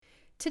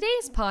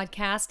Today's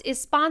podcast is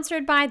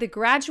sponsored by the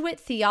Graduate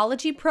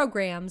Theology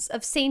Programs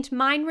of St.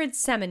 Meinrad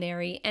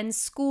Seminary and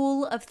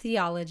School of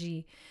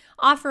Theology,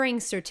 offering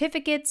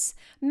certificates,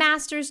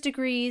 master's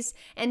degrees,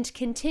 and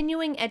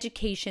continuing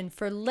education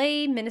for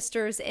lay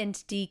ministers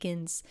and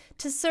deacons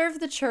to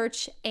serve the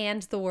church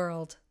and the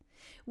world.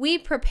 We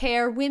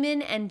prepare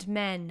women and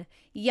men,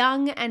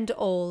 young and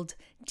old,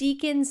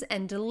 deacons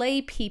and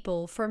lay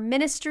people for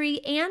ministry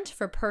and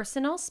for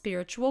personal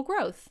spiritual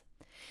growth.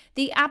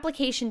 The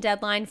application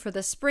deadline for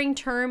the spring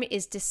term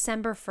is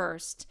December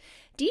 1st.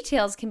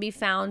 Details can be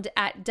found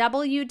at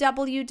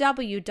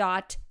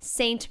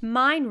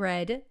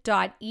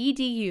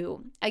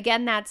www.stmeinrad.edu.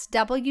 Again, that's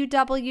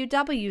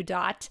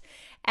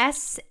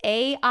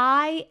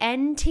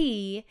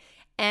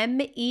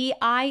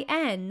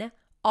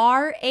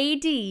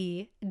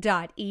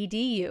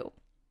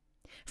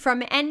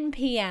From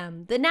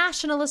NPM, the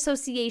National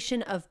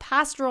Association of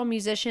Pastoral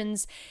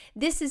Musicians,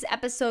 this is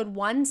episode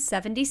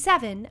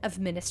 177 of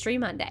Ministry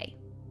Monday.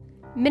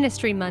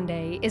 Ministry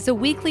Monday is a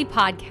weekly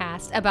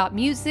podcast about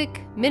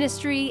music,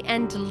 ministry,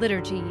 and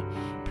liturgy,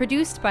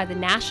 produced by the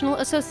National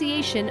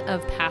Association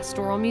of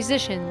Pastoral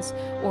Musicians,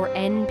 or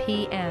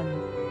NPM.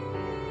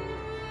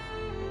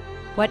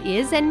 What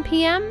is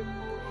NPM?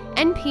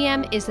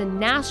 NPM is a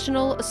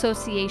national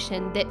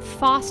association that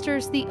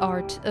fosters the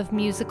art of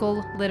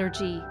musical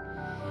liturgy.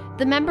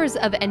 The members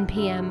of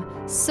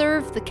NPM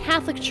serve the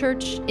Catholic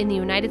Church in the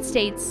United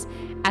States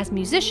as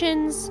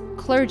musicians,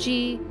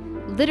 clergy,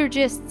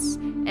 liturgists,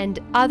 and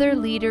other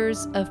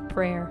leaders of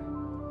prayer.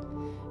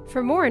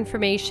 For more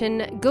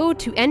information, go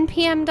to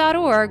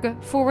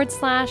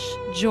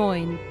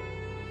npm.org/join.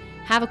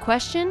 Have a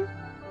question?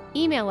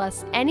 Email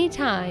us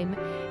anytime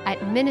at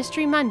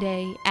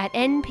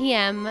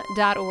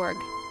ministrymonday@npm.org.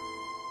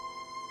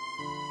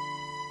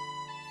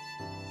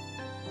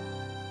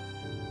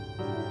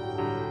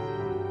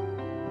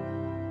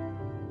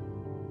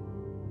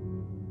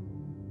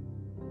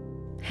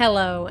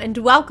 Hello, and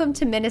welcome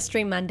to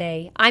Ministry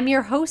Monday. I'm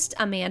your host,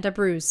 Amanda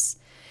Bruce.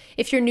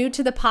 If you're new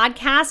to the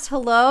podcast,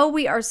 hello.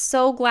 We are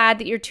so glad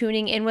that you're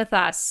tuning in with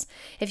us.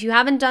 If you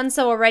haven't done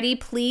so already,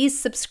 please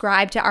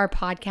subscribe to our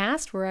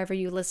podcast wherever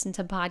you listen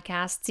to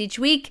podcasts each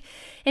week.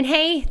 And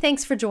hey,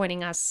 thanks for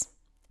joining us.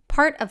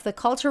 Part of the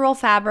cultural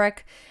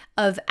fabric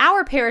of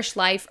our parish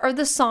life are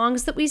the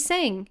songs that we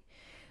sing.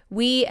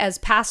 We, as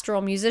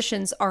pastoral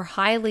musicians, are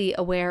highly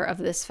aware of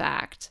this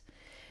fact.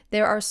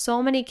 There are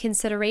so many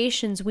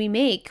considerations we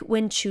make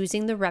when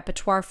choosing the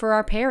repertoire for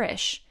our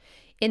parish.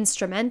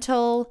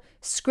 Instrumental,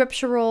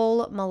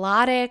 scriptural,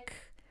 melodic.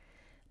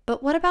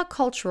 But what about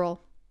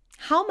cultural?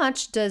 How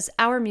much does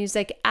our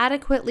music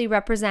adequately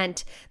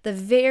represent the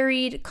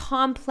varied,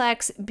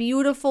 complex,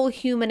 beautiful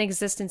human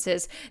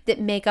existences that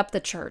make up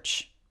the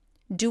church?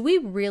 Do we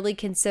really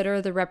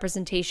consider the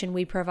representation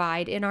we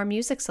provide in our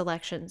music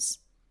selections?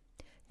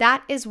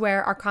 That is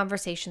where our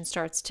conversation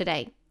starts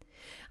today.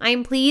 I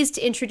am pleased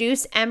to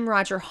introduce M.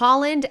 Roger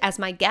Holland as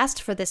my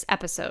guest for this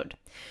episode.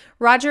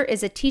 Roger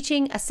is a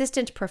teaching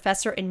assistant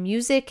professor in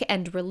music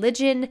and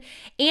religion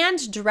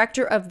and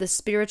director of the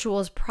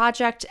Spirituals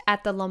Project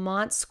at the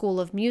Lamont School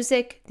of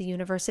Music, the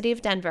University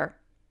of Denver.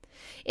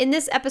 In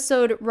this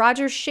episode,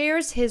 Roger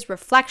shares his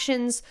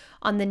reflections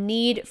on the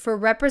need for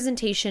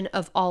representation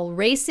of all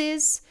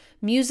races,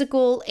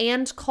 musical,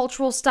 and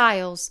cultural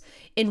styles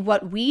in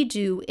what we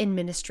do in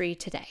ministry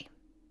today.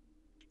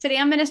 Today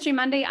on Ministry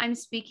Monday, I'm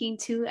speaking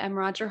to M.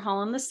 Roger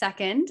Holland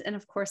II. And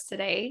of course,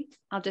 today,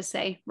 I'll just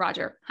say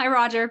Roger. Hi,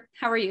 Roger.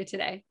 How are you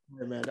today?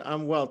 Hey, Amanda.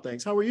 I'm well,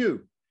 thanks. How are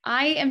you?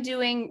 I am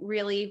doing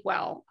really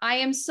well. I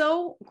am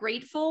so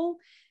grateful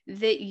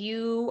that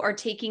you are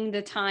taking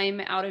the time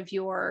out of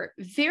your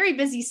very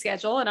busy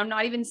schedule. And I'm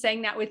not even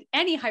saying that with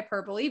any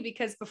hyperbole,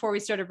 because before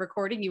we started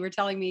recording, you were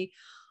telling me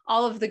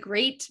all of the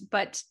great,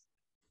 but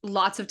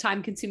lots of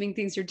time consuming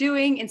things you're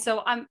doing. And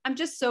so I'm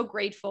just so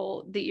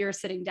grateful that you're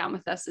sitting down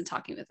with us and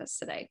talking with us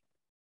today.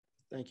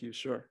 Thank you.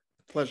 Sure.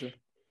 Pleasure.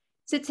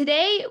 So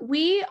today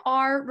we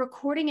are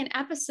recording an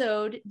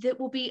episode that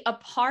will be a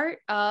part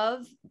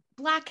of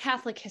Black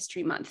Catholic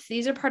History Month.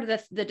 These are part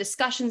of the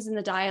discussions and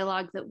the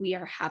dialogue that we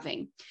are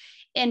having.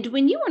 And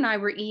when you and I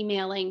were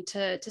emailing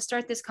to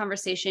start this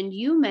conversation,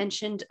 you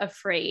mentioned a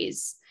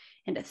phrase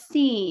and a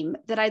theme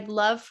that I'd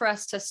love for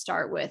us to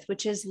start with,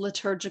 which is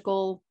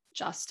liturgical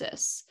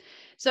justice.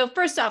 So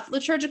first off,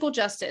 liturgical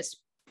justice,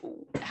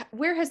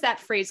 where has that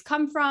phrase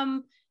come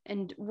from?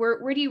 And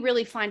where do you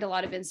really find a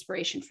lot of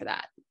inspiration for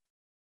that?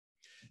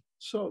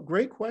 So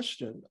great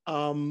question.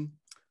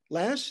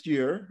 Last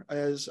year,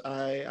 as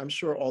I'm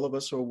sure all of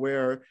us are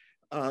aware,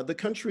 the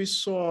country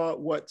saw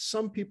what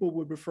some people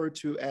would refer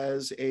to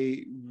as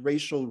a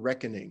racial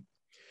reckoning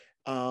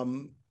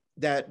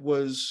that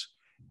was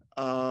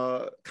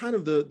kind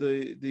of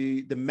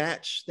the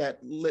match that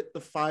lit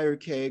the fire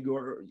keg,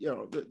 or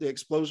the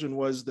explosion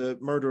was the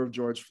murder of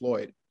George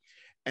Floyd,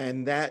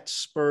 and that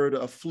spurred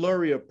a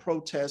flurry of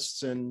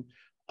protests and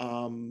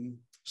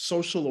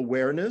social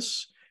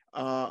awareness.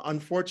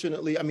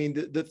 Unfortunately, I mean,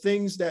 the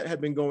things that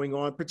had been going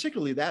on,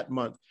 particularly that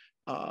month,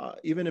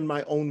 even in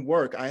my own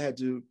work, I had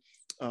to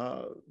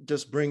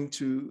just bring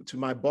to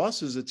my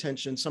boss's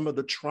attention some of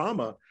the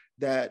trauma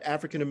that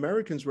African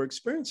Americans were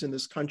experiencing in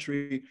this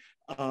country.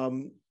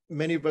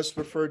 Many of us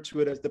refer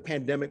to it as the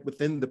pandemic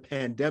within the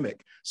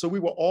pandemic. So we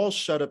were all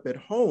shut up at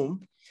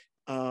home.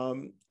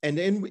 And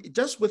then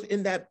just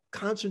within that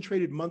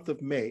concentrated month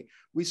of May,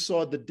 we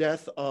saw the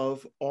death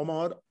of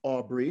Ahmaud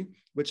Arbery,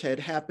 which had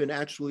happened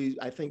actually,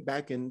 I think,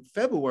 back in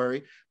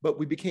February, but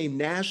we became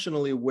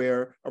nationally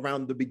aware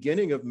around the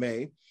beginning of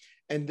May.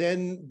 And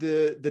then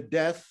the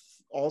death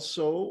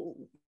also,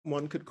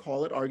 one could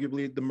call it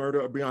arguably the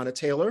murder of Breonna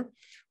Taylor,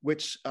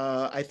 which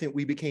I think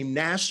we became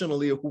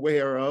nationally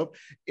aware of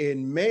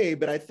in May,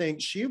 but I think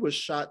she was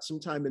shot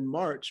sometime in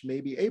March,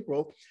 maybe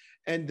April.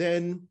 And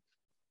then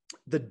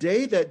the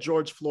day that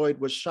George Floyd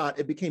was shot,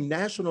 it became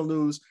national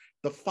news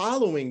the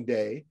following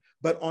day.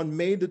 But on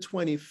May the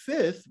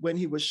 25th, when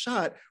he was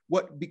shot,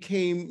 what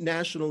became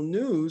national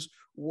news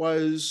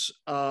was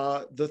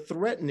the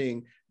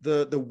threatening,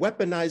 the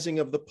weaponizing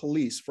of the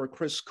police for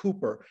Chris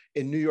Cooper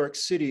in New York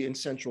City in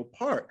Central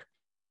Park.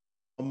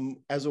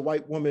 As a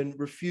white woman,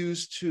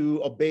 refused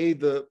to obey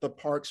the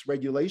park's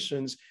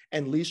regulations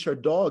and leash her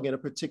dog in a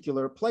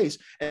particular place.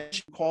 And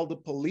she called the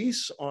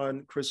police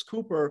on Chris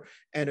Cooper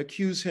and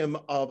accused him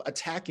of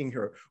attacking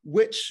her,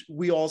 which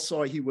we all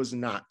saw he was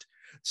not.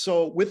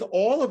 So with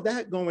all of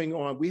that going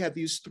on, we have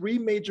these three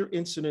major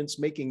incidents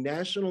making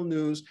national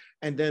news,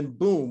 and then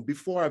boom,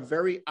 before our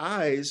very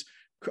eyes,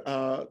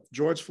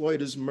 George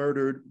Floyd is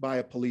murdered by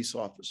a police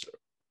officer.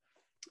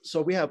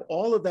 So we have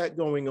all of that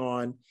going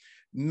on.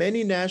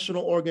 Many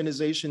national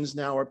organizations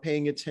now are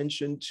paying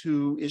attention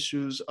to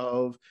issues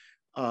of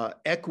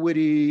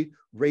equity,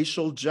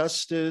 racial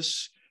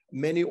justice.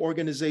 Many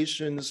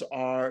organizations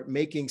are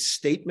making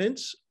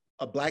statements,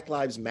 Black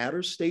Lives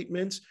Matter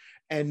statements,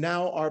 and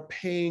now are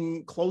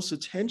paying close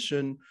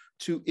attention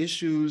to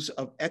issues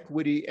of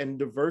equity and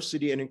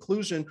diversity and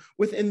inclusion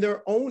within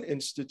their own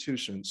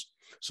institutions.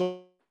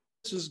 So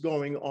this is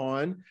going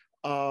on.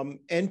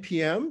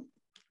 NPM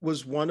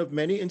was one of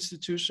many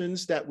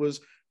institutions that was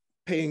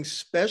paying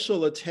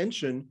special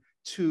attention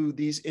to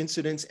these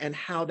incidents and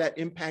how that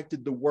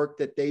impacted the work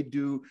that they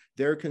do,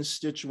 their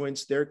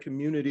constituents, their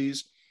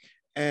communities.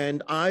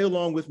 And I,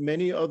 along with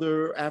many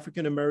other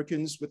African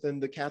Americans within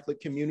the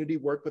Catholic community,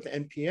 work with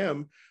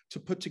NPM to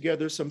put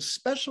together some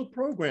special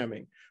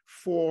programming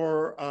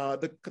for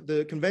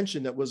the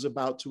convention that was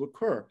about to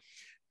occur.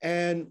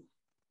 And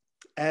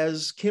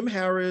as Kim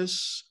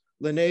Harris,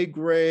 Lene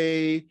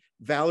Gray,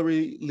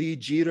 Valerie Lee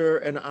Jeter,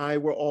 and I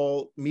were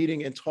all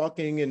meeting and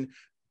talking and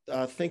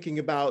thinking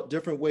about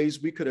different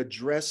ways we could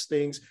address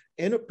things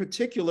in a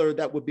particular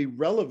that would be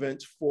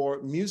relevant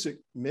for music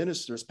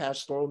ministers,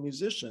 pastoral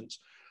musicians.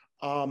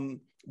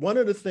 One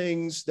of the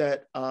things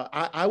that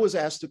I was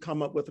asked to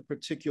come up with a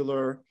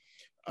particular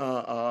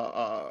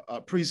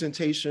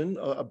presentation,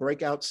 a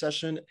breakout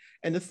session.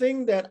 And the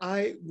thing that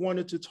I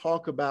wanted to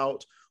talk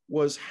about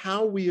was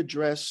how we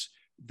address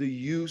the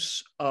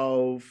use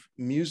of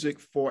music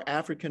for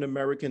African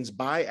Americans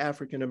by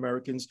African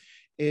Americans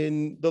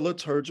in the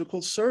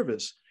liturgical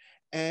service.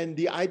 And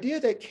the idea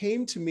that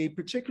came to me,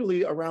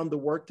 particularly around the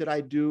work that I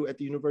do at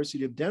the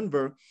University of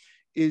Denver,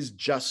 is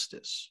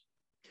justice.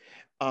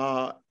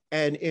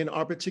 And in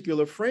our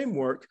particular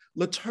framework,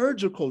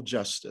 liturgical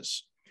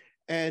justice.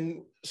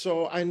 And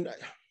so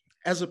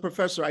as a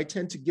professor, I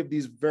tend to give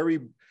these very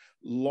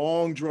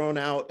long drawn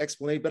out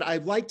explanations, but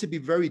I'd like to be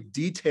very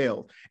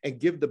detailed and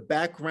give the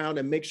background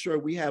and make sure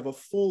we have a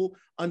full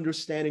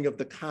understanding of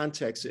the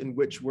context in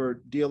which we're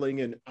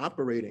dealing and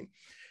operating.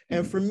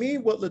 And for me,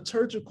 what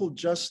liturgical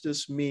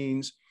justice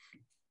means,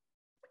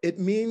 it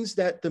means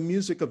that the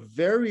music of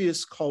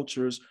various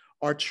cultures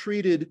are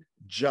treated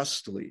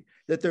justly,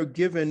 that they're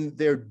given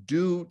their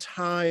due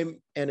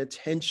time and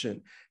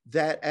attention,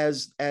 that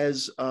as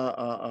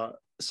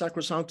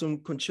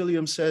Sacrosanctum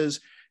Concilium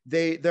says,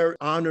 they're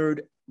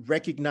honored,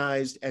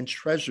 recognized, and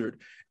treasured.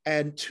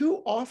 And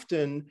too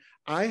often,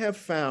 I have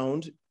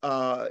found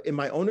in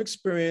my own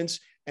experience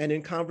and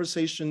in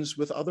conversations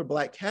with other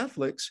Black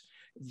Catholics,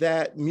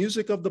 that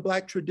music of the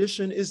Black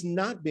tradition is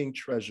not being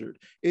treasured.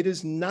 It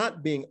is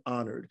not being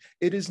honored.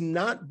 It is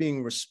not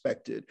being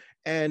respected.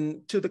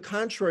 And to the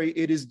contrary,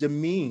 it is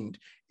demeaned.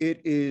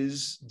 It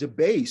is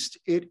debased.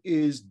 It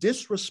is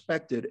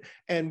disrespected.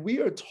 And we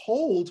are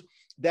told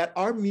that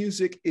our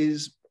music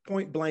is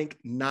point blank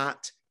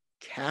not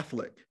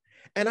Catholic.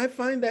 And I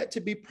find that to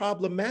be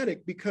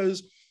problematic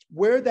because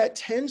where that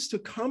tends to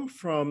come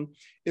from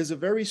is a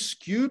very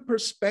skewed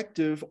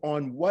perspective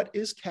on what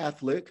is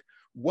Catholic,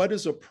 what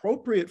is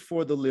appropriate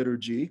for the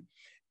liturgy,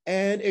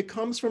 and it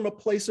comes from a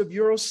place of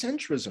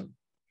Eurocentrism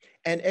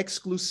and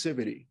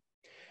exclusivity.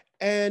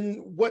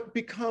 And what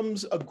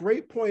becomes a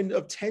great point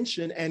of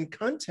tension and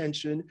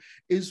contention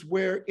is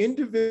where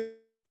individual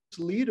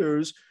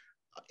leaders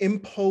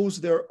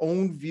impose their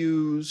own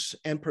views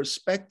and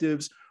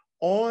perspectives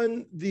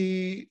on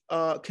the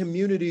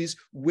communities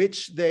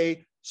which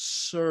they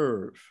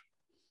serve.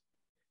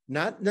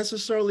 Not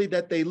necessarily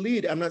that they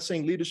lead. I'm not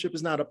saying leadership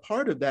is not a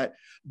part of that,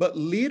 but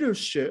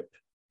leadership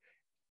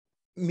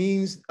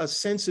means a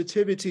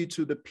sensitivity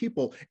to the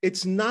people.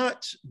 It's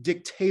not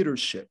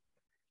dictatorship.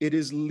 It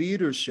is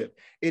leadership.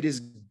 It is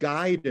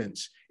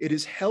guidance. It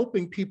is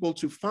helping people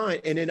to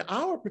find, and in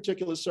our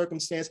particular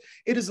circumstance,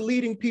 it is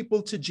leading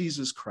people to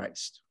Jesus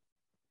Christ.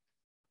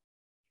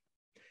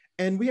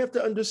 And we have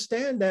to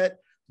understand that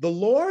the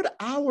Lord,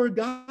 our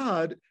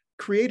God,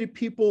 created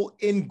people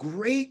in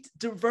great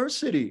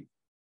diversity.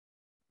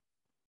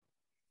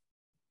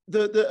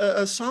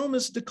 The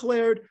psalmist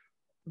declared,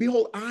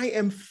 behold, I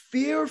am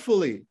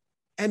fearfully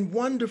and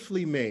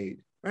wonderfully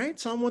made, right?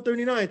 Psalm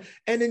 139.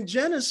 And in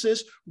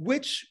Genesis,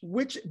 which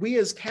we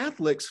as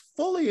Catholics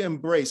fully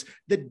embrace,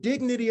 the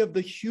dignity of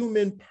the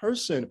human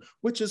person,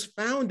 which is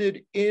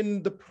founded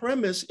in the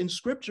premise in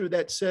scripture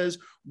that says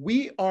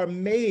we are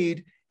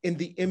made in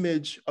the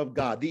image of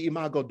God, the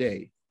imago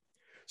Dei.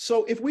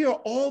 So if we are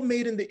all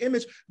made in the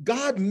image,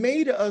 God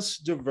made us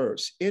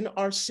diverse in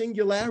our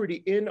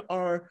singularity, in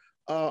our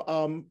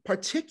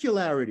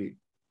particularity.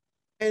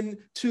 And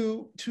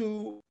to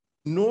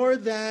ignore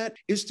that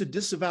is to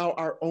disavow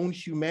our own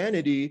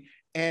humanity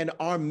and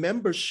our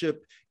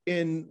membership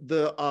in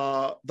the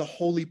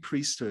holy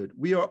priesthood.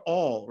 We are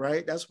all,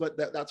 right? That's what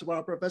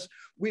our profession.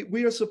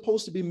 We are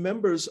supposed to be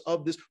members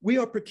of this. We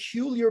are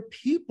peculiar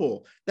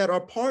people that are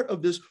part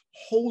of this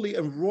holy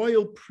and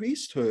royal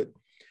priesthood.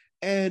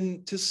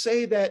 And to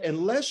say that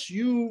unless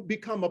you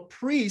become a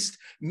priest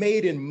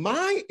made in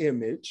my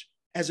image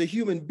as a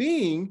human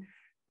being,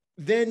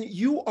 then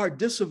you are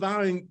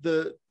disavowing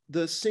the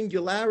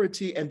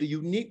singularity and the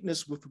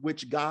uniqueness with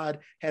which God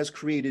has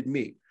created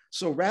me.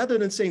 So rather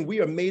than saying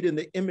we are made in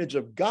the image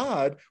of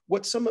God,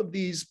 what some of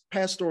these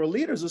pastoral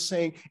leaders are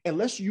saying,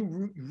 unless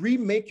you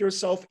remake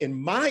yourself in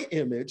my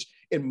image,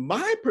 in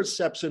my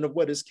perception of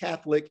what is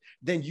Catholic,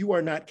 then you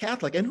are not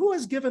Catholic. And who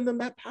has given them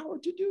that power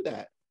to do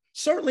that?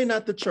 Certainly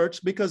not the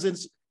church, because in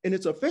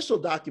its official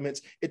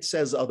documents, it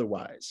says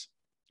otherwise.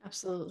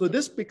 Absolutely. So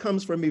this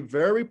becomes for me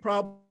very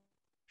problematic.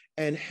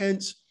 And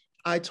hence,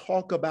 I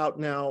talk about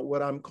now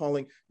what I'm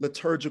calling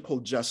liturgical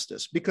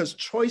justice, because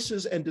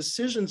choices and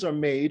decisions are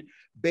made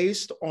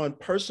based on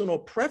personal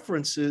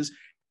preferences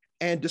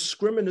and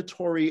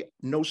discriminatory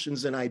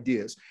notions and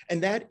ideas.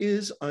 And that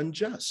is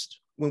unjust.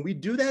 When we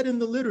do that in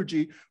the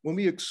liturgy, when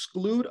we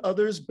exclude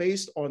others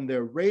based on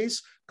their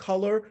race,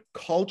 color,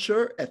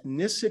 culture,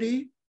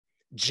 ethnicity,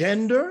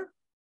 gender,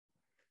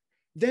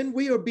 then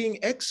we are being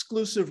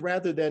exclusive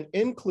rather than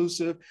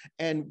inclusive,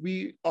 and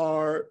we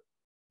are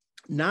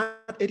not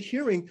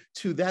adhering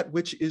to that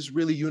which is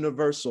really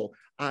universal,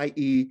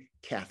 i.e.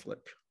 Catholic.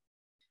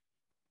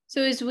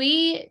 So as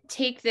we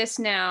take this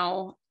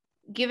now,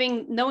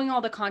 knowing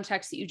all the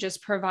context that you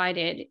just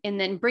provided, and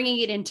then bringing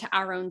it into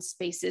our own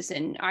spaces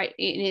in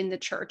the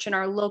church, in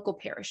our local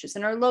parishes,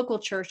 in our local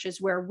churches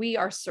where we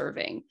are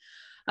serving,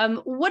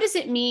 what does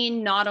it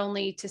mean not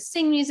only to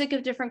sing music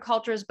of different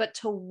cultures, but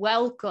to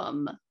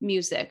welcome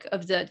music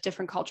of the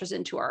different cultures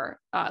into our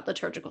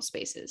liturgical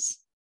spaces?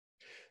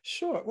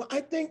 Sure. Well,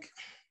 I think,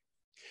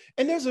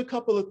 and there's a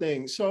couple of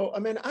things. So, I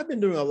mean, I've been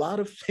doing a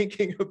lot of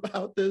thinking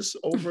about this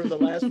over the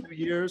last few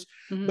years,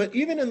 but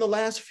even in the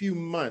last few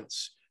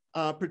months,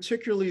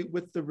 particularly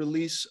with the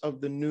release of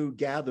the new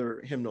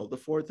Gather hymnal, the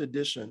 4th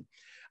edition,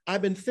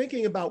 I've been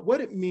thinking about what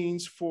it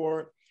means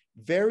for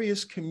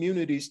various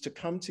communities to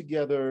come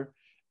together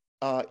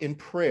in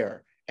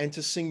prayer and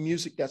to sing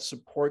music that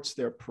supports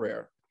their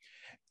prayer.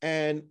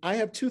 And I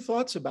have two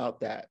thoughts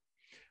about that.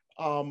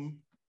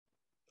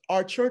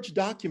 Our church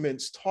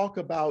documents talk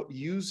about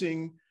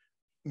using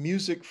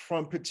music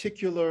from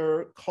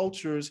particular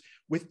cultures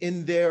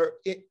within their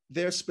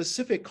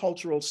specific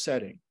cultural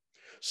setting.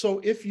 So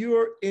if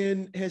you're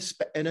in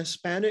an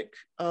Hispanic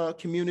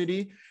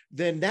community,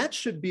 then that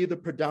should be the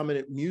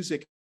predominant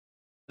music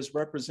is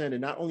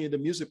represented, not only in the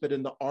music, but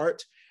in the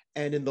art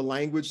and in the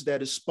language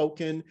that is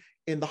spoken,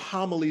 in the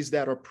homilies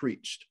that are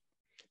preached.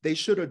 They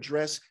should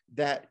address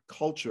that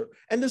culture.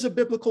 And there's a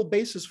biblical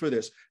basis for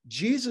this.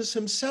 Jesus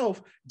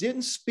himself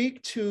didn't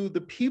speak to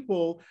the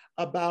people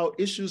about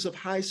issues of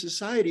high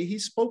society. He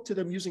spoke to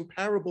them using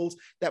parables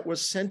that were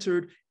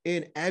centered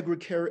in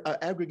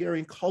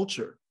agrarian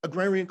culture,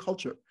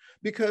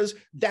 because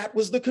that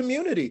was the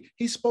community.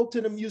 He spoke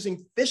to them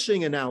using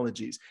fishing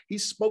analogies. He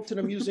spoke to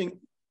them using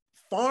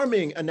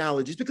farming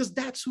analogies, because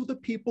that's who the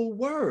people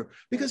were,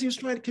 because he was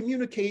trying to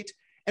communicate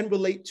and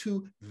relate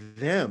to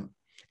them.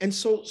 And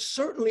so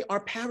certainly our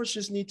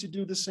parishes need to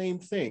do the same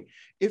thing.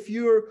 If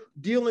you're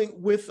dealing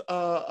with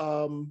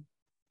a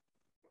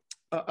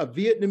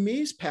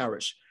Vietnamese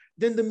parish,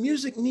 then the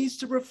music needs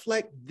to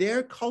reflect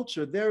their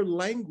culture, their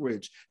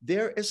language,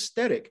 their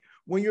aesthetic.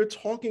 When you're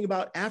talking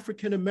about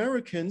African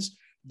Americans,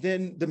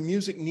 then the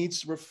music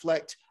needs to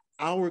reflect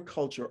our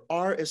culture,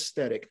 our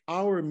aesthetic,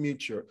 our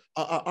music,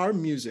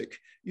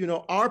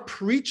 our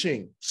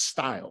preaching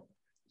style.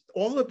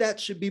 All of that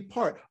should be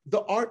part.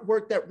 The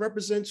artwork that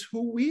represents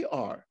who we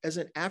are as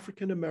an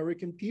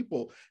African-American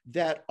people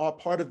that are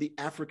part of the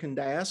African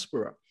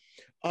diaspora.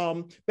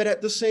 But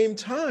at the same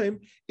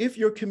time, if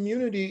your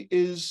community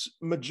is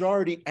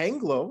majority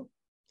Anglo,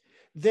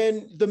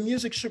 then the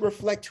music should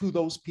reflect who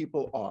those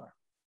people are.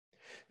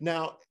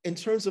 Now, in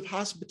terms of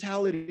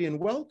hospitality and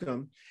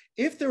welcome,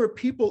 if there are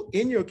people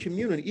in your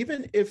community,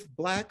 even if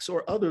Blacks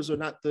or others are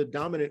not the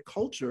dominant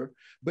culture,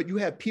 but you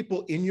have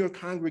people in your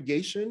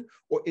congregation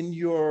or in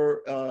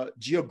your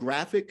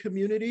geographic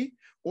community,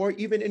 or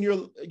even in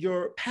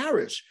your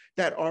parish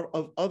that are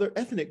of other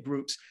ethnic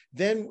groups,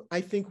 then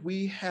I think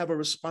we have a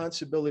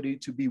responsibility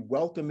to be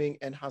welcoming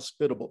and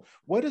hospitable.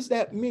 What does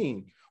that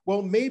mean?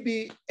 Well,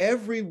 maybe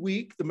every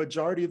week, the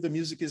majority of the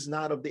music is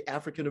not of the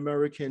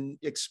African-American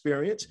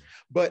experience,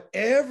 but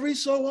every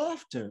so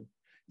often,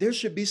 there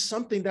should be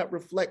something that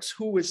reflects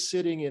who is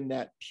sitting in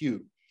that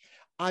pew.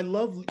 I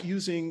love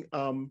using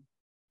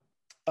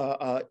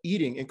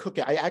eating and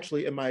cooking. I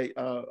actually, in my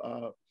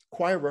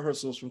choir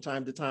rehearsals from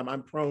time to time,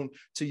 I'm prone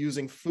to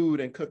using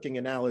food and cooking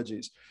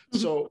analogies.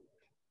 So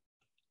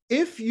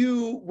if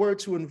you were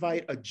to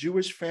invite a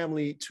Jewish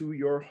family to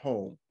your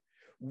home,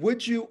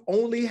 would you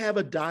only have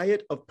a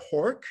diet of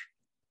pork?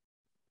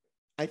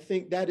 I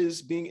think that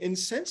is being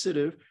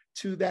insensitive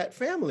to that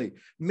family.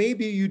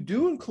 Maybe you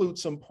do include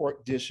some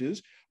pork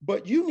dishes,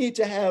 but you need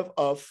to have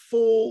a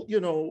full,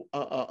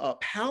 a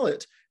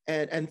palate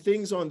and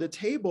things on the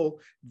table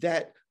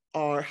that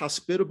are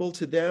hospitable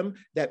to them,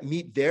 that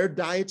meet their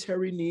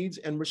dietary needs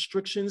and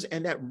restrictions,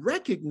 and that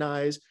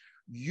recognize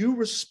you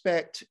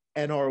respect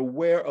and are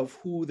aware of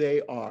who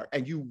they are,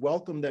 and you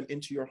welcome them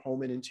into your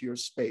home and into your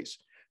space.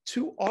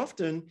 Too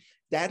often,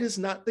 that is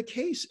not the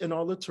case in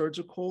our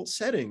liturgical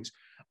settings.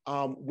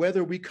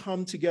 Whether we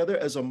come together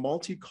as a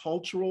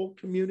multicultural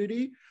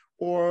community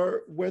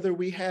or whether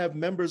we have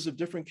members of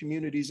different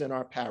communities in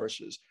our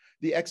parishes,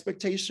 the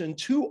expectation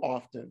too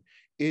often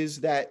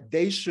is that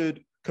they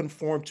should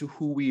conform to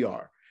who we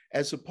are,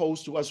 as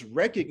opposed to us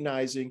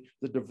recognizing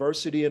the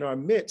diversity in our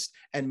midst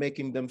and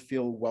making them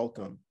feel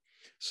welcome.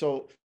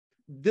 So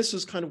this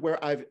is kind of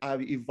where I've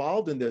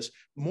evolved in this,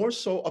 more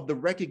so of the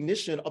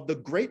recognition of the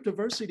great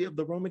diversity of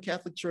the Roman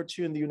Catholic Church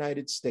here in the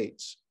United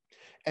States,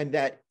 and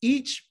that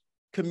each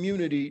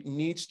community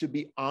needs to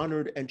be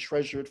honored and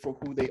treasured for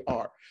who they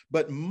are.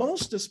 But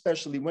most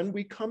especially when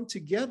we come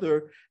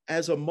together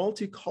as a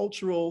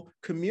multicultural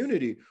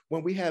community,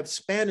 when we have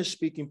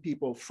Spanish-speaking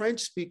people,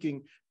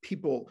 French-speaking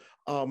people,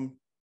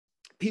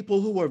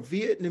 people who are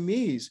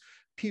Vietnamese,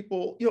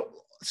 people,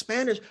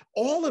 Spanish,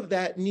 all of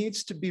that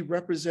needs to be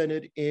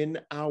represented in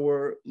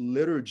our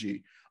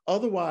liturgy.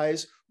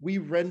 Otherwise, we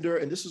render,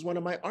 and this is one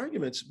of my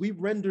arguments, we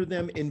render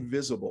them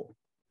invisible,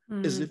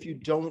 as if you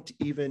don't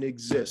even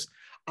exist.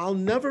 I'll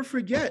never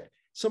forget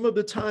some of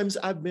the times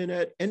I've been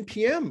at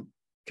NPM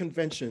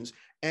conventions,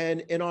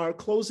 and in our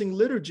closing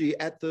liturgy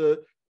at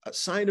the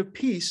sign of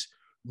peace,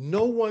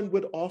 no one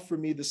would offer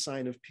me the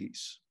sign of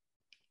peace.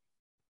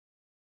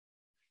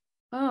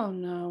 Oh,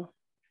 no.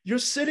 You're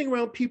sitting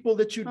around people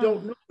that you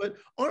don't know, but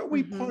aren't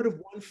we part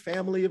of one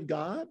family of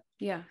God?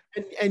 Yeah.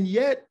 And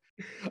yet,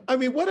 I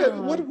mean,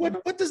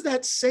 what does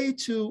that say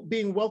to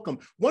being welcome?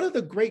 One of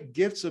the great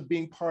gifts of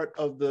being part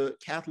of the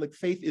Catholic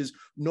faith is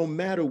no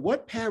matter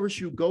what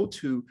parish you go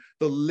to,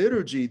 the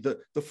liturgy,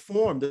 the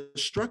form, the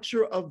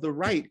structure of the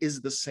rite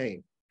is the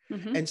same.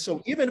 And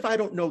so even if I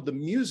don't know the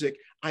music,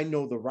 I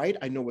know the rite,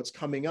 I know what's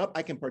coming up,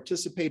 I can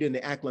participate in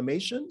the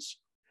acclamations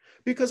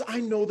because I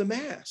know the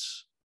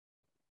Mass.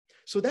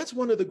 So that's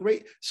one of the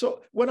great,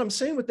 so what I'm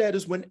saying with that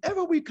is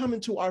whenever we come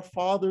into our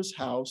Father's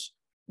house,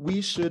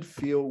 we should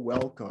feel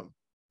welcome.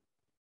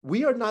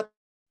 We are not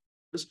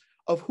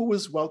of who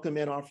is welcome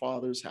in our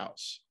Father's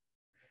house.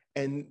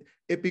 And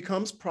it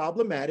becomes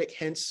problematic,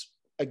 hence,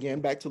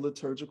 again, back to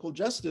liturgical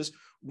justice,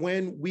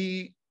 when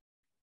we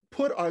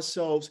put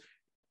ourselves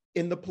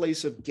in the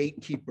place of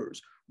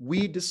gatekeepers.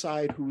 We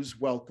decide who's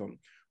welcome.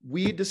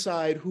 We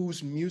decide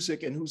whose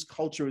music and whose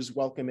culture is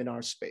welcome in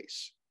our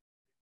space.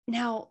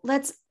 Now,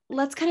 let's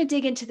kind of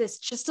dig into this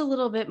just a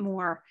little bit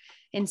more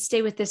and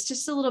stay with this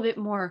just a little bit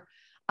more.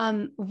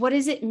 What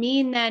does it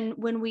mean then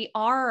when we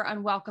are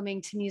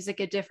unwelcoming to music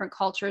of different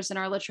cultures in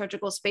our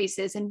liturgical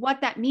spaces, and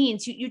what that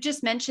means? You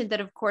just mentioned that,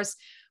 of course,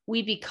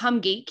 we become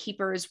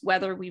gatekeepers,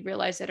 whether we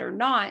realize it or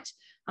not.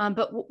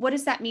 But what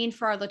does that mean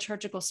for our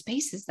liturgical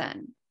spaces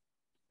then?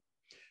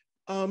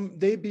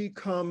 They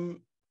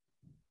become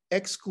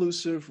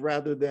exclusive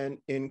rather than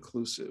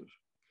inclusive.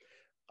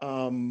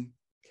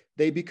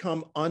 They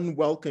become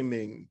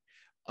unwelcoming.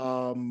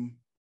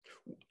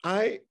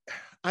 I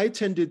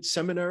attended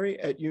seminary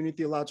at Union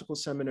Theological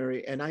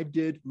Seminary, and I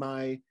did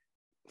my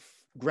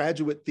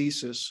graduate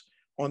thesis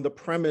on the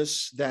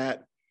premise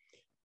that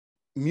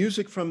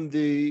music from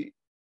the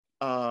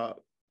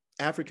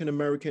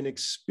African-American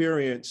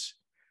experience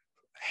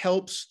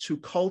helps to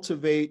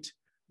cultivate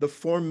the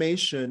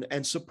formation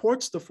and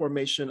supports the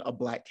formation of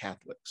Black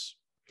Catholics.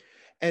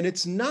 And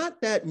it's not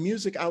that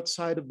music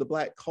outside of the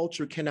Black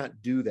culture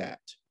cannot do that.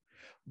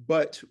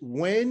 But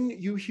when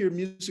you hear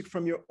music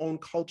from your own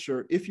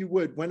culture, if you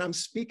would, when I'm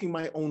speaking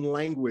my own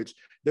language,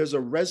 there's a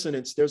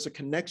resonance, there's a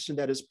connection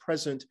that is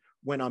present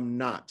when I'm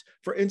not.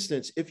 For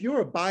instance, if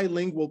you're a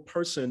bilingual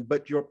person,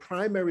 but your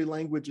primary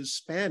language is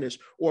Spanish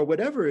or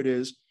whatever it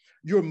is,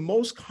 you're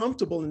most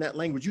comfortable in that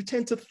language. You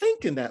tend to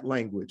think in that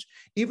language,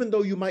 even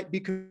though you might be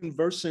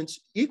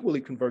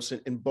equally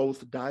conversant in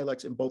both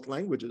dialects, in both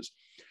languages.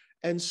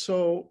 And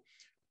so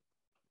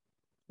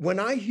when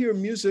I hear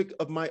music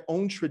of my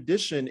own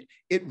tradition,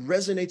 it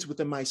resonates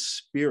within my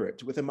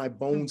spirit, within my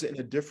bones in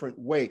a different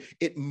way.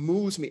 It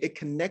moves me, it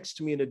connects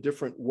to me in a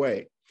different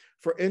way.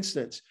 For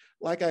instance,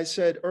 like I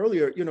said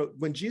earlier,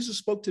 when Jesus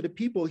spoke to the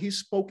people, he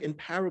spoke in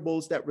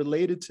parables that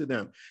related to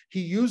them. He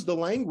used the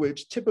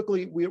language,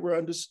 typically we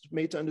were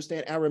made to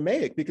understand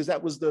Aramaic because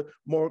that was the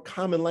more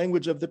common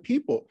language of the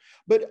people.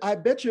 But I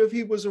bet you if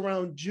he was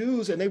around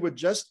Jews and they were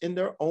just in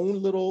their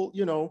own little,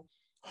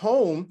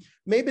 home,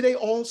 maybe they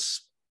all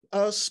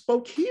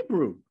spoke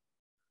Hebrew,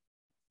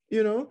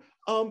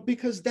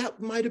 because that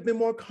might have been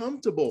more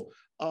comfortable.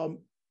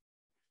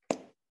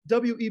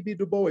 W.E.B.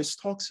 Du Bois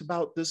talks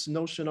about this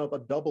notion of a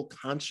double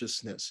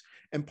consciousness.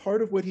 And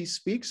part of what he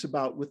speaks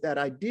about with that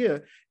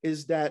idea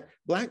is that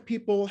Black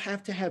people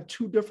have to have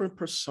two different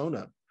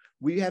persona.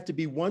 We have to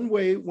be one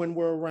way when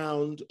we're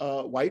around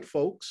white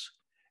folks.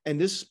 And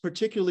this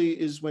particularly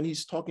is when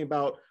he's talking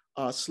about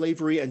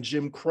slavery and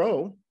Jim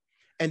Crow.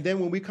 And then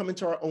when we come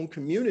into our own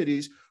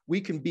communities, we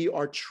can be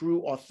our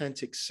true,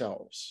 authentic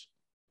selves.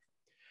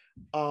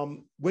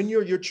 When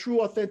you're your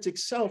true, authentic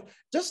self,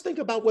 just think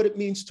about what it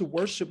means to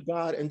worship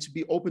God and to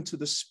be open to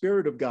the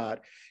Spirit of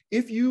God.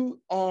 If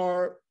you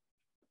are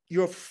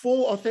your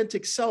full,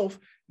 authentic self,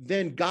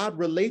 then God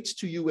relates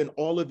to you in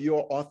all of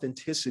your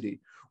authenticity.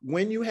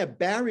 When you have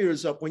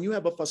barriers up, when you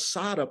have a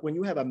facade up, when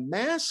you have a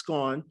mask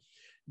on,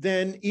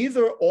 then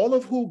either all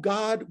of who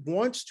God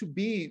wants to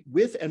be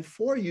with and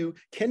for you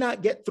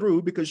cannot get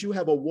through because you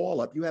have a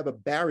wall up, you have a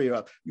barrier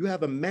up, you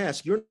have a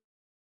mask. You're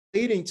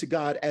relating to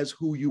God as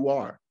who you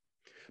are.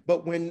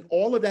 But when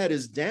all of that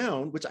is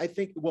down, which I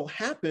think will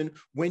happen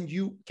when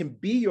you can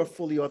be your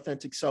fully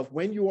authentic self,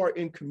 when you are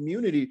in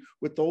community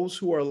with those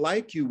who are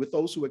like you, with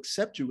those who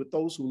accept you, with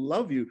those who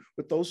love you,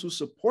 with those who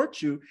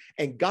support you,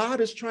 and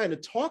God is trying to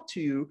talk to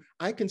you,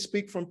 I can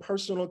speak from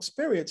personal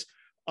experience.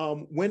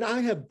 When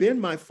I have been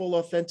my full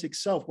authentic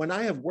self, when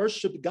I have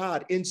worshiped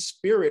God in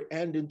spirit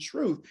and in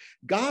truth,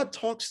 God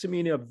talks to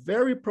me in a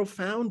very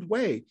profound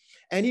way.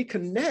 And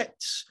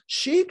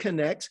she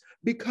connects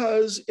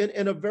because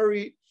in a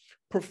very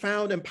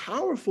profound and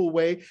powerful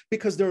way,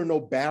 because there are no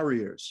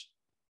barriers.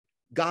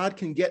 God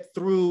can get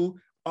through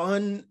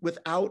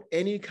without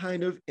any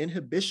kind of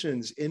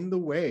inhibitions in the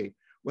way,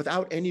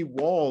 without any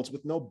walls,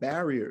 with no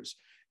barriers.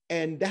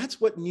 And that's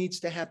what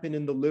needs to happen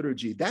in the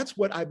liturgy. That's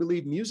what I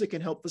believe music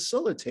can help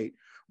facilitate.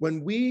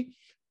 When we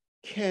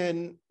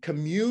can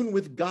commune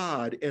with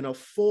God in a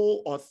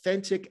full,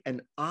 authentic,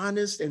 and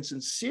honest and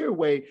sincere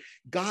way,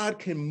 God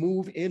can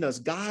move in us.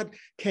 God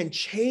can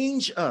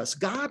change us.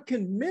 God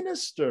can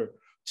minister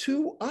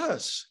to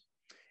us.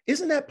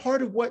 Isn't that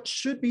part of what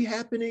should be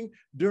happening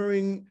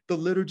during the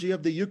liturgy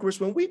of the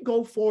Eucharist? When we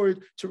go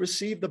forward to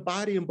receive the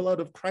body and blood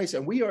of Christ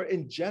and we are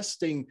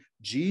ingesting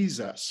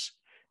Jesus,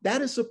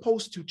 that is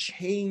supposed to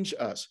change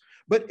us.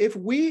 But if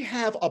we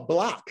have a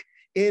block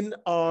in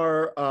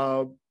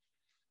our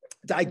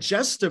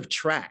digestive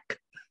tract,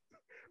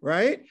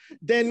 right,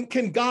 then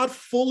can God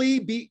fully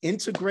be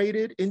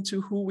integrated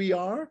into who we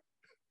are?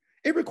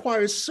 It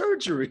requires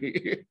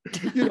surgery,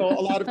 a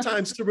lot of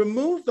times to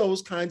remove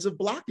those kinds of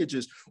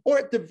blockages, or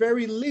at the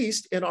very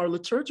least in our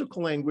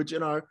liturgical language,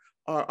 in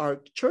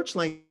our church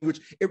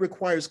language, it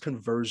requires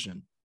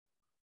conversion.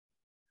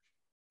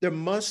 There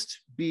must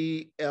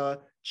be a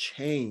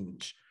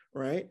change,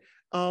 right?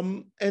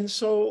 And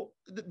so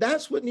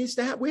that's what needs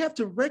to happen. We have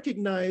to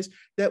recognize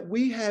that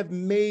we have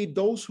made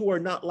those who are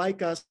not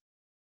like us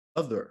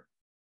other.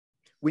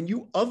 When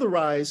you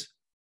otherize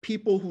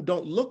people who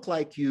don't look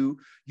like you,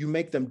 you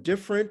make them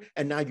different,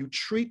 and now you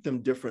treat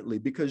them differently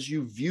because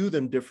you view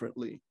them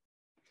differently.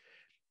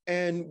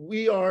 And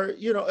we are,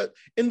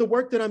 in the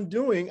work that I'm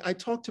doing, I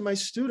talk to my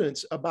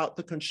students about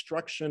the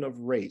construction of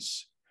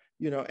race,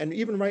 and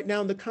even right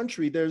now in the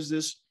country, there's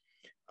this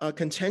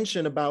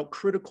contention about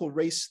critical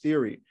race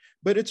theory,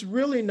 but it's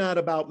really not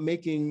about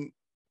making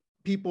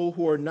people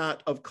who are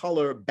not of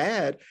color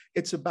bad.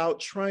 It's about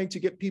trying to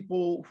get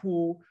people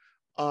who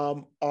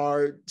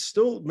are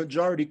still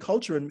majority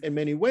culture in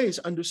many ways,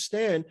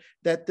 understand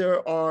that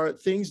there are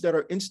things that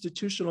are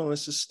institutional and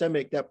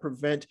systemic that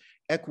prevent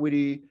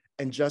equity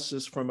and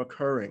justice from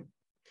occurring.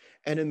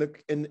 And in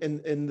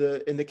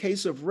the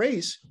case of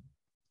race,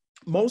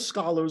 most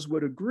scholars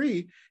would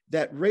agree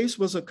that race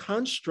was a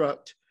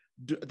construct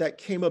that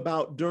came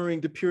about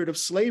during the period of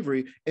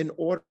slavery in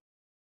order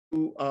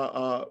to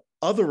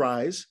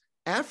otherize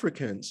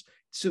Africans,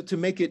 to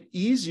make it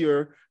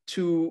easier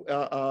to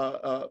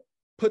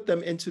put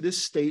them into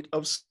this state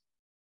of,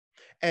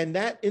 and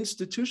that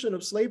institution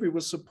of slavery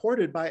was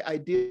supported by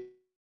ideas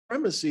of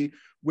supremacy,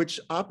 which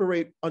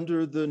operate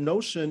under the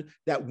notion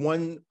that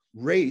one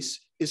race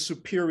is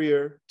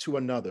superior to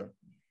another.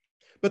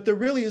 But there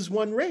really is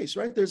one race,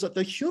 right? There's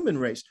the human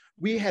race.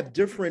 We have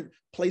different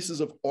places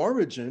of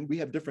origin. We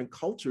have different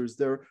cultures.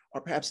 There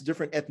are perhaps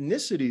different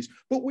ethnicities,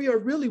 but we are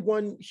really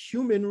one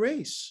human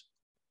race.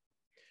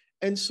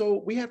 And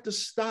so we have to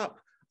stop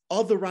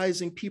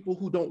otherizing people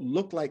who don't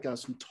look like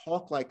us, who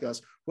talk like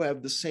us, who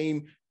have the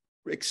same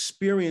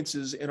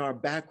experiences in our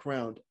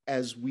background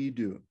as we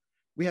do.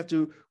 We have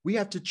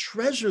to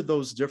treasure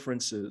those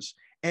differences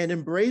and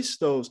embrace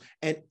those.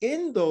 And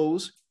in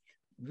those,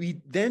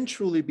 we then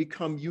truly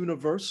become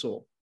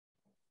universal.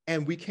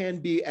 And we can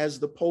be, as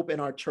the Pope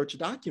and our church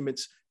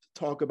documents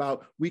talk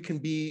about, we can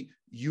be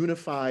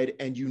unified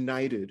and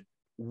united.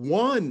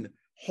 One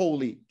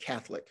holy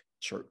Catholic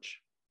Church.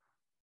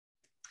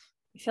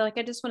 I feel like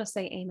I just want to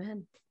say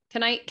amen.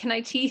 Can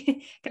I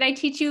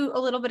teach you a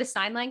little bit of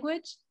sign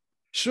language?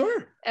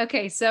 Sure.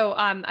 Okay. So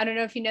I don't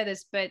know if you know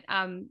this, but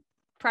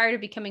prior to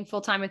becoming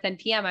full-time with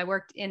NPM, I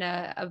worked in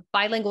a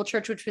bilingual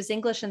church, which was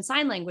English and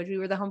sign language. We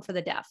were the home for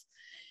the deaf.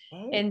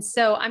 Oh. And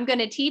so I'm going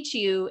to teach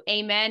you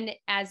amen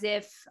as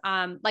if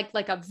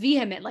like a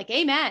vehement, like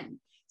amen.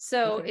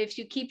 So okay. If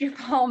you keep your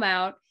palm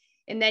out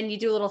and then you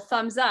do a little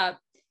thumbs up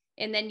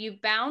and then you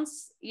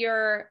bounce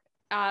your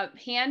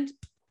hand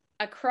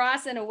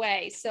across and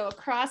away. So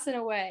across and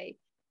away.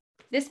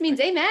 This means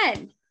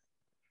amen.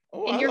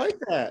 Oh, and I like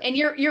that. And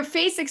your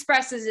face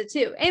expresses it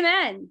too.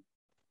 Amen.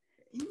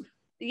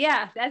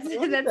 Yeah, that's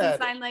a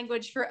sign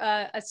language for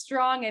a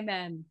strong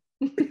amen.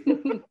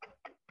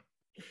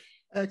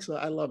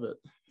 Excellent. I love it.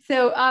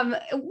 So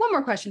one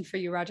more question for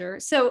you, Roger.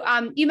 So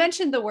you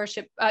mentioned the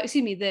worship,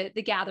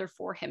 the Gather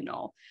For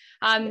hymnal.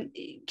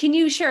 Can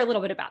you share a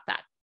little bit about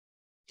that?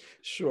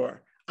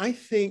 Sure. I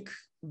think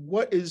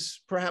what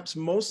is perhaps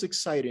most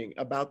exciting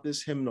about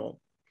this hymnal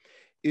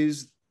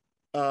is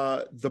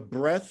the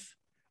breadth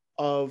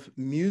of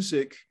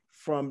music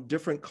from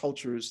different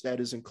cultures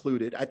that is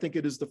included. I think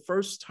it is the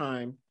first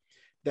time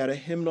that a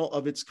hymnal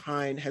of its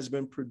kind has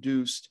been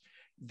produced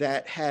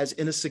that has,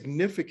 in a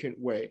significant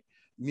way,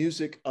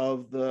 music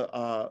of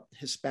the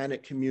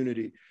Hispanic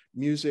community,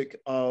 music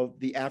of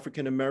the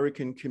African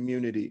American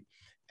community,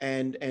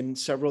 and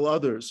several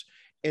others,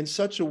 in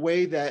such a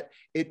way that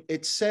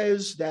it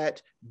says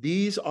that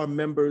these are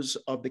members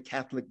of the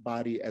Catholic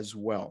body as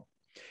well.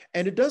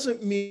 And it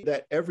doesn't mean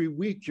that every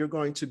week you're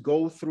going to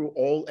go through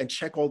all and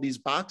check all these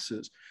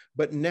boxes,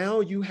 but now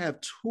you have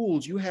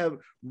tools, you have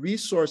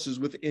resources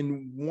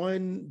within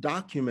one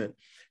document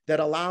that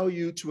allow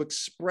you to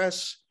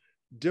express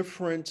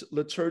different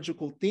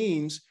liturgical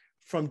themes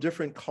from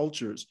different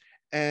cultures.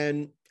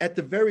 And at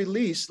the very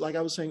least, like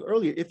I was saying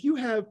earlier, if you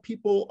have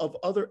people of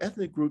other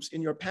ethnic groups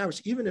in your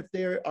parish, even if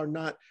they are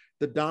not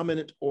the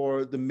dominant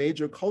or the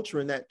major culture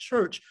in that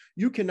church,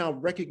 you can now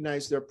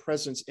recognize their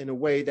presence in a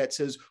way that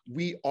says,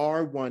 we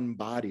are one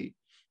body.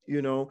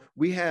 You know,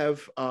 we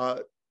have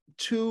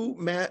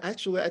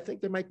actually, I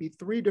think there might be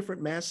 3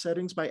 different mass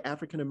settings by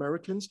African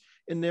Americans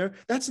in there.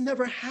 That's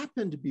never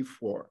happened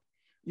before,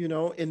 you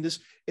know, in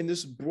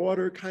this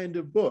broader kind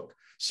of book.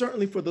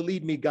 Certainly for the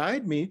Lead Me,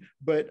 Guide Me,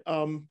 but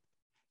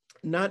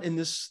not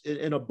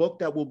in a book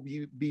that will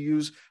be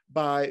used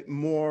by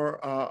more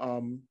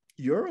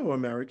Euro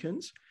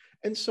Americans.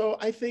 And so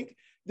I think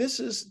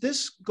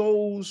this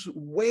goes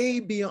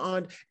way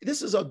beyond.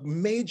 This is a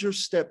major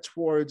step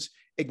towards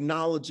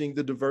acknowledging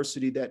the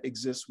diversity that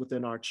exists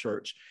within our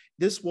church.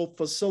 This will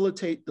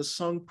facilitate the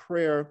sung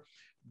prayer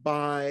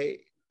by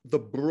the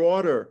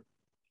broader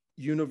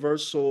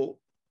universal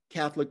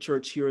Catholic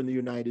Church here in the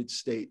United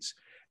States.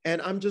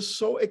 And I'm just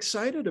so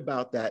excited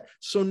about that.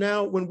 So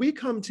now when we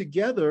come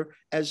together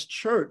as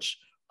church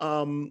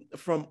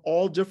from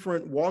all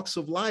different walks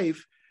of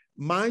life,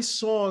 my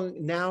song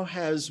now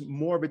has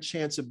more of a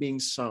chance of being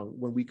sung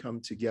when we come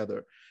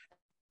together,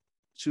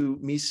 to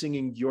me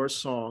singing your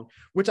song,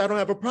 which I don't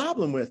have a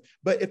problem with.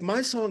 But if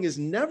my song is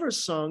never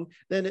sung,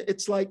 then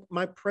it's like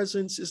my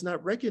presence is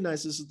not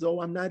recognized, as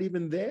though I'm not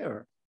even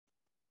there.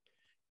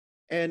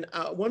 And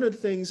one of the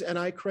things, and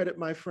I credit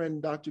my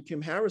friend Dr.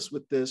 Kim Harris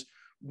with this,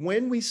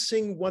 when we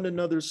sing one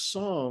another's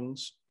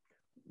songs,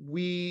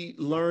 we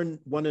learn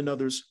one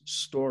another's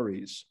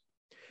stories.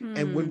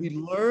 And when we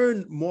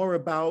learn more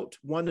about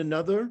one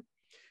another,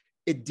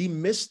 it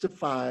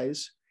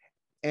demystifies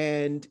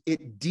and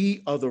it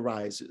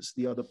de-otherizes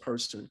the other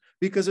person,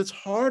 because it's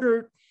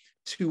harder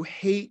to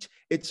hate,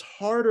 it's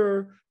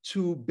harder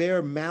to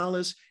bear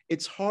malice,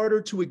 it's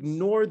harder to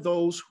ignore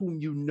those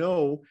whom you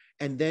know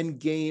and then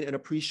gain an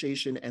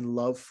appreciation and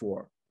love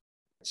for.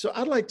 So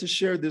I'd like to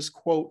share this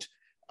quote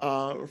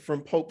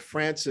from Pope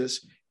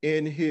Francis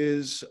in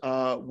his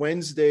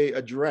Wednesday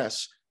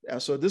address.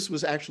 So this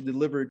was actually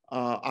delivered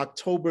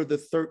October the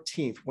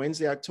 13th,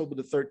 Wednesday, October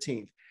the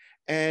 13th.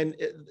 And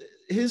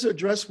his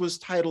address was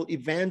titled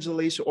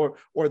Evangelization,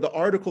 or the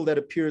article that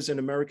appears in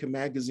America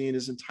Magazine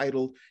is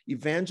entitled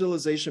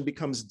Evangelization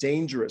Becomes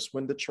Dangerous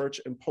When the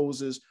Church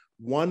Imposes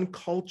One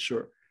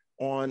Culture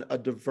on a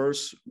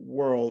Diverse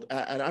World.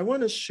 And I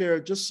want to share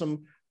just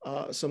some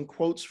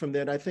quotes from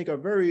that I think are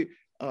very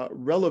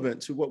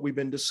relevant to what we've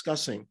been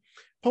discussing.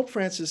 Pope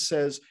Francis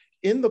says,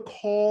 in the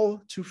call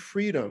to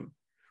freedom,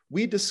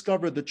 we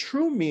discover the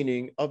true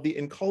meaning of the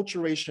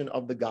enculturation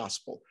of the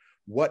gospel.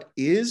 What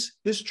is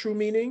this true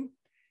meaning?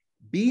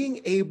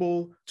 Being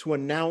able to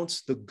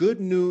announce the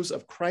good news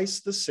of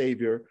Christ the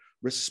Savior,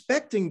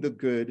 respecting the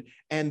good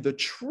and the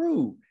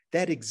true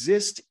that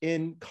exist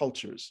in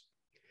cultures.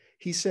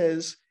 He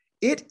says,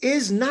 it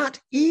is not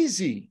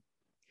easy.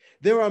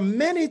 There are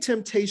many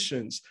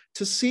temptations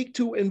to seek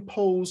to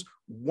impose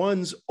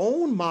one's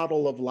own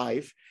model of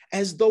life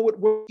as though it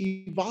were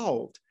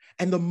evolved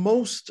and the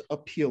most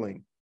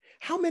appealing.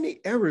 How many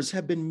errors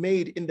have been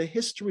made in the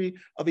history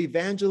of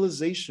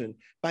evangelization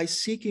by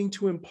seeking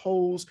to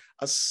impose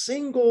a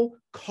single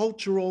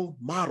cultural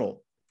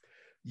model?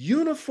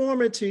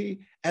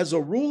 Uniformity as a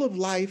rule of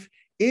life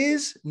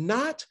is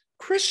not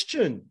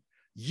Christian.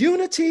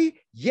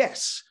 Unity,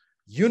 yes.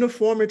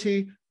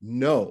 Uniformity,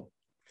 no.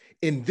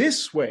 In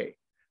this way,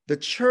 the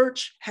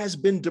church has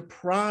been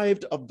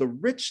deprived of the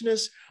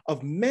richness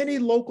of many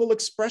local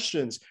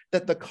expressions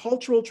that the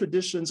cultural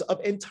traditions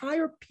of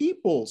entire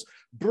peoples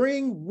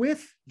bring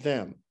with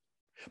them.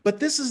 But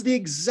this is the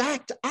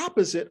exact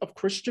opposite of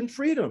Christian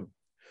freedom.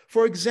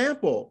 For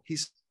example,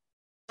 he's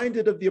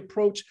reminded of the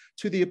approach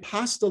to the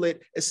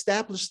apostolate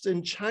established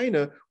in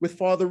China with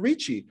Father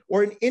Ricci,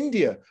 or in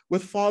India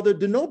with Father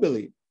de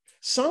Nobili.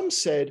 Some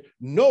said,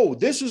 no,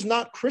 this is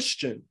not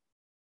Christian.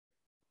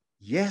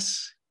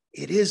 Yes,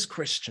 it is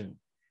Christian.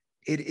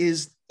 It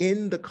is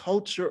in the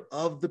culture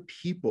of the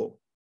people.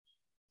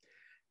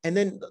 And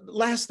then the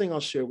last thing I'll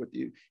share with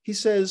you, he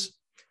says,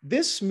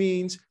 this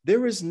means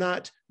there is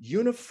not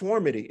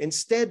uniformity.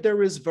 Instead,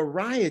 there is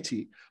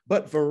variety,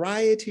 but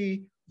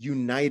variety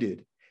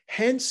united.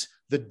 Hence,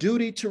 the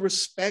duty to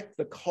respect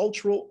the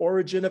cultural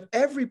origin of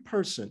every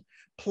person,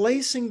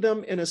 placing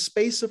them in a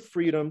space of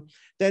freedom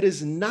that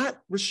is not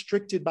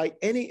restricted by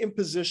any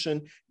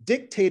imposition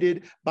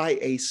dictated by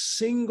a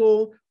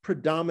single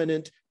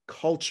predominant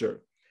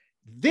culture.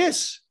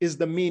 This is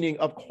the meaning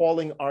of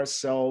calling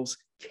ourselves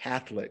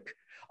Catholic,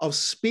 of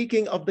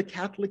speaking of the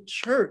Catholic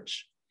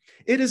Church.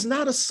 It is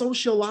not a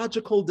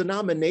sociological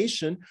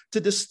denomination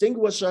to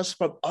distinguish us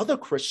from other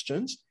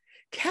Christians.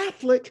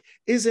 Catholic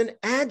is an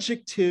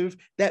adjective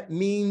that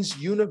means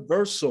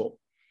universal.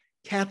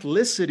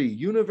 Catholicity,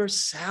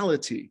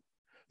 universality.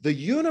 The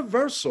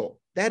universal,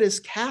 that is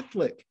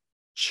Catholic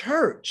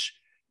Church,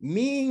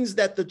 means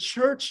that the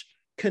church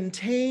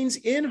contains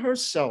in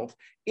herself,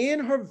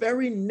 in her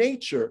very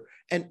nature,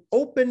 an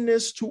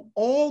openness to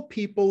all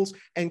peoples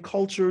and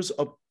cultures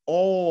of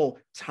all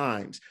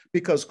times,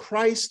 because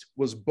Christ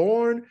was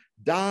born,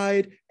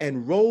 died,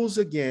 and rose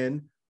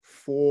again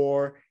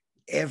for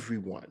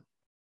everyone.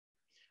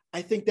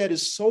 I think that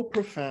is so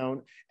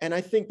profound, and I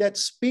think that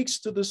speaks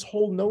to this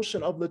whole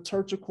notion of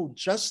liturgical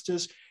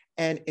justice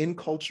and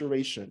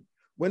enculturation.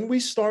 When we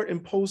start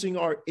imposing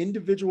our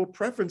individual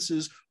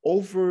preferences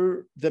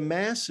over the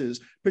masses,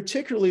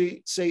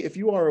 particularly, say, if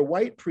you are a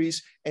white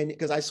priest, and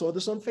because I saw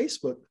this on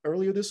Facebook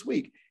earlier this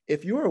week,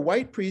 if you're a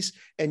white priest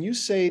and you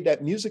say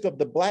that music of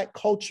the Black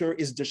culture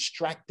is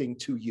distracting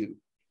to you,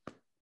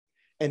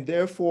 and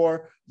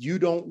therefore you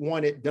don't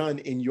want it done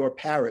in your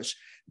parish,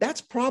 that's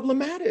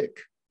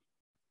problematic.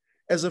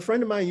 As a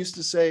friend of mine used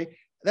to say,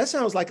 that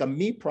sounds like a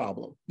me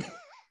problem.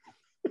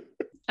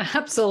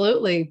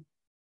 Absolutely.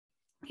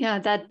 Yeah,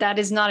 that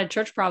is not a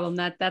church problem.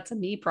 That's a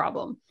me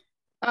problem.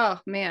 Oh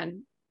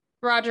man,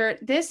 Roger,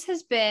 this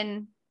has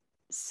been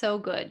so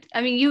good.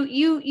 I mean,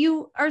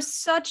 you are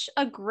such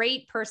a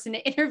great person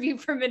to interview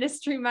for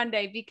Ministry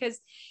Monday, because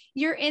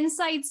your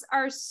insights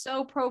are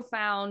so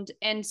profound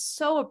and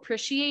so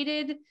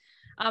appreciated.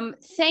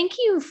 Thank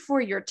you for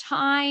your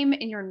time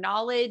and your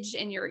knowledge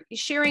and your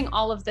sharing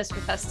all of this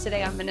with us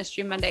today on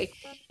Ministry Monday.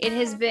 It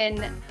has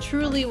been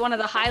truly one of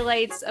the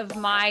highlights of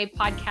my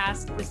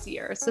podcast this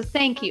year. So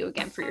thank you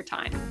again for your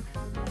time.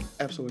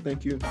 Absolutely.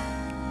 Thank you.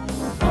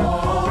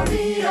 All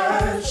the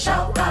earth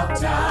shall bow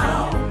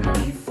down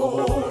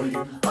before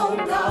you, oh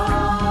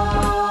God.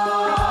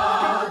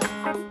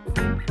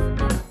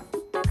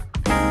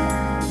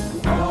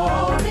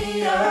 All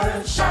the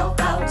earth shall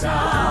bow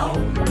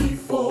down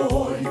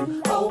before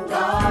you, oh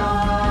God.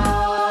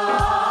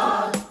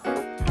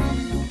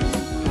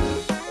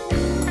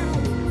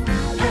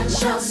 And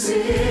shall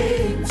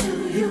sing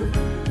to you.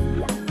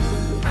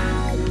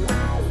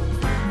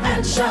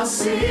 And shall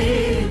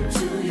sing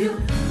to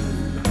you.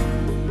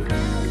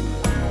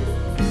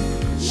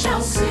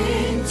 Shall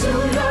sing to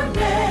your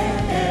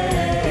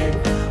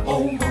name,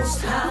 O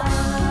Most High.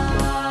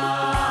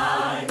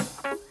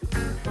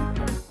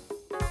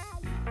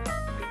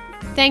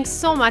 Thanks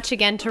so much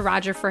again to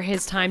Roger for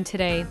his time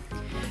today.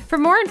 For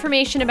more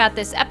information about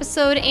this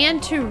episode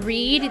and to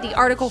read the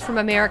article from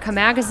America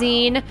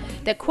Magazine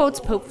that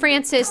quotes Pope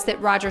Francis that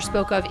Roger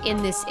spoke of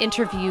in this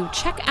interview,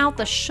 check out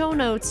the show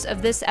notes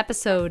of this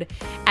episode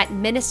at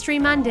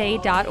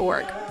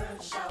ministrymonday.org.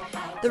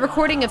 The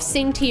recording of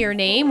Sing to Your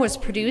Name was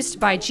produced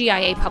by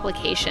GIA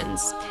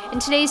Publications,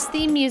 and today's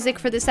theme music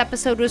for this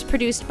episode was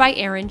produced by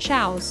Aaron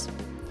Chows.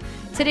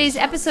 Today's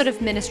episode of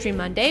Ministry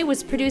Monday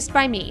was produced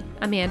by me,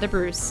 Amanda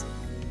Bruce.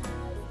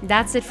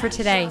 That's it for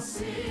today.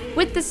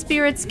 With the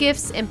Spirit's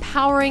gifts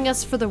empowering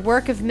us for the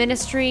work of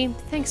ministry,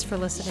 thanks for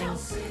listening.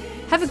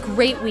 Have a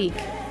great week,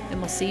 and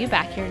we'll see you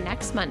back here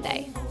next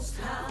Monday.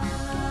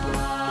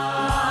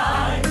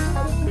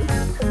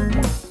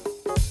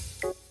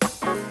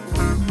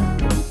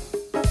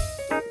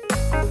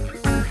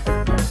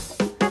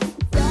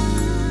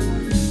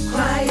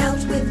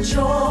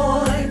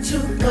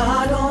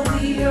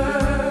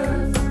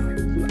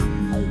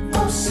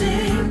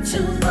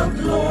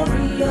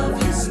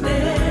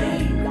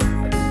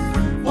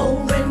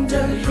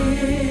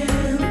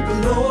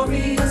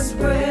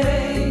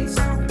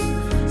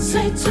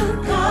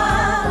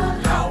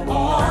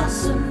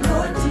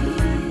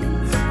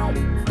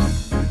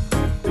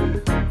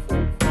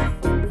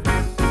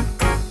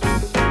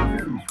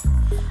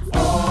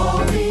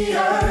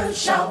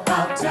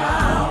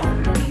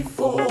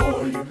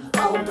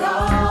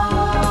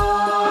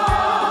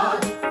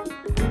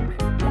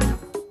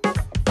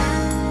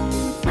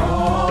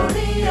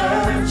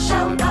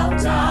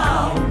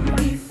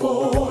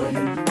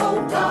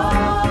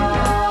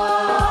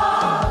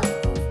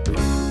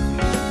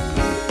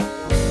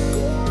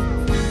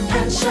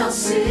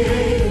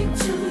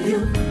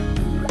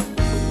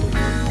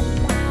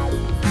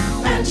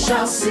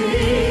 shall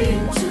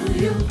sing to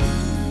you,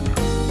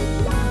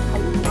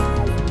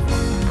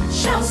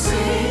 shall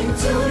sing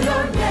to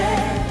your name.